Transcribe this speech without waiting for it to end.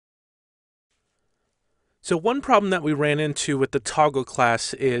So one problem that we ran into with the toggle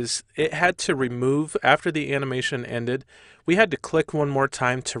class is it had to remove after the animation ended. We had to click one more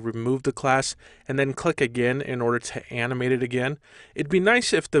time to remove the class and then click again in order to animate it again. It'd be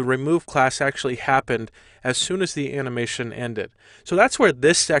nice if the remove class actually happened as soon as the animation ended. So that's where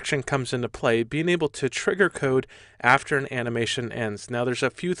this section comes into play, being able to trigger code after an animation ends. Now there's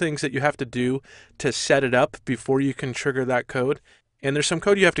a few things that you have to do to set it up before you can trigger that code. And there's some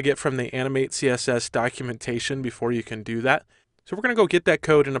code you have to get from the Animate CSS documentation before you can do that. So we're going to go get that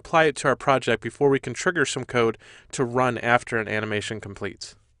code and apply it to our project before we can trigger some code to run after an animation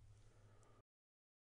completes.